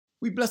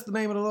We bless the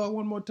name of the Lord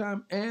one more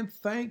time and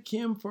thank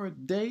Him for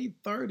day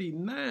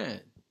 39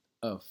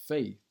 of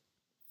faith,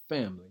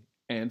 family,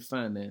 and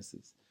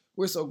finances.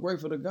 We're so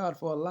grateful to God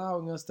for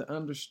allowing us to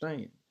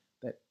understand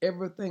that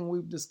everything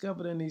we've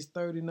discovered in these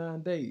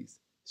 39 days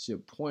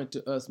should point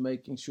to us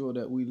making sure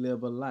that we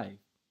live a life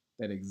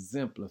that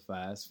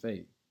exemplifies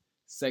faith.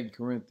 2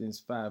 Corinthians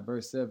 5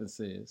 verse 7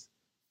 says,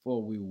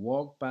 "For we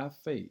walk by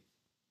faith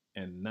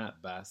and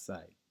not by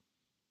sight."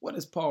 What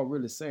is Paul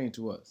really saying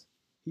to us?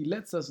 He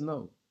lets us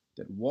know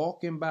that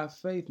walking by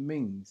faith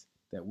means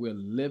that we're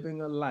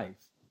living a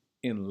life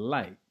in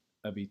light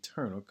of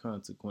eternal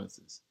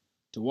consequences.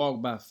 To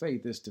walk by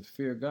faith is to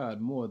fear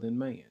God more than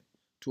man,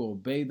 to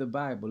obey the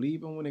Bible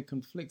even when it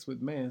conflicts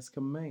with man's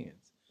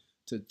commands,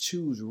 to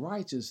choose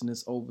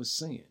righteousness over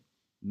sin,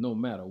 no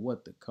matter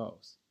what the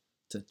cost,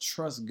 to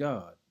trust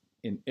God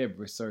in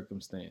every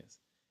circumstance,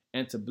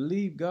 and to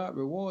believe God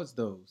rewards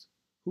those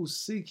who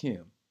seek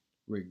Him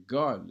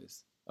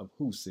regardless of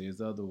who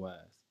says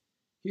otherwise.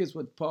 Here's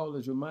what Paul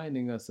is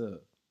reminding us of.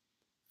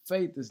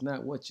 Faith is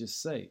not what you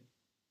say,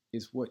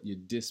 it's what you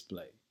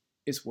display,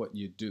 it's what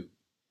you do,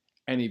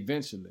 and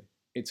eventually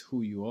it's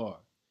who you are.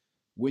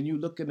 When you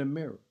look in the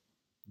mirror,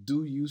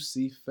 do you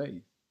see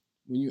faith?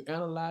 When you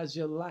analyze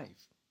your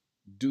life,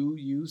 do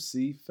you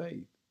see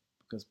faith?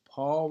 Because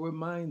Paul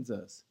reminds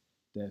us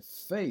that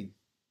faith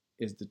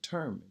is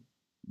determined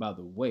by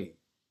the way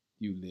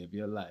you live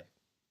your life.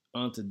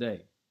 On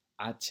today,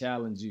 I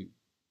challenge you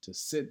to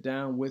sit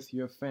down with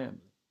your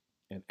family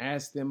and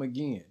ask them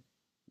again,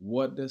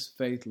 what does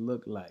faith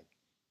look like?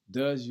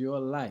 Does your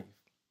life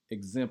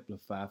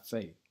exemplify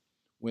faith?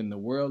 When the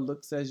world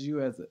looks at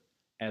you as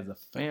a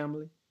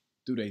family,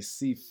 do they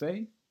see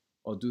faith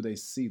or do they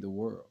see the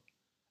world?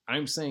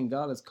 I'm saying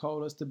God has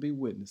called us to be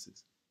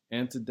witnesses.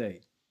 And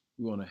today,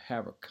 we want to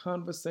have a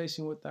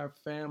conversation with our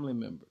family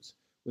members,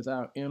 with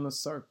our inner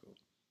circle,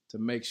 to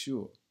make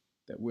sure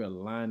that we're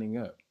lining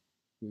up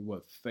with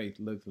what faith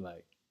looks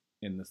like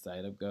in the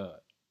sight of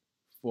God.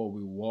 For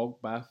we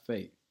walk by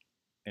faith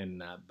and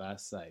not by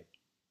sight.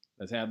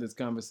 Let's have this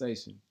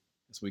conversation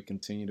as we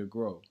continue to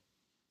grow.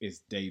 It's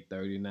day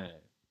 39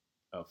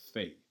 of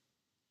faith,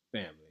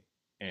 family,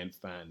 and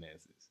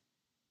finances.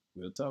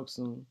 We'll talk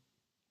soon.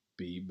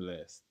 Be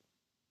blessed.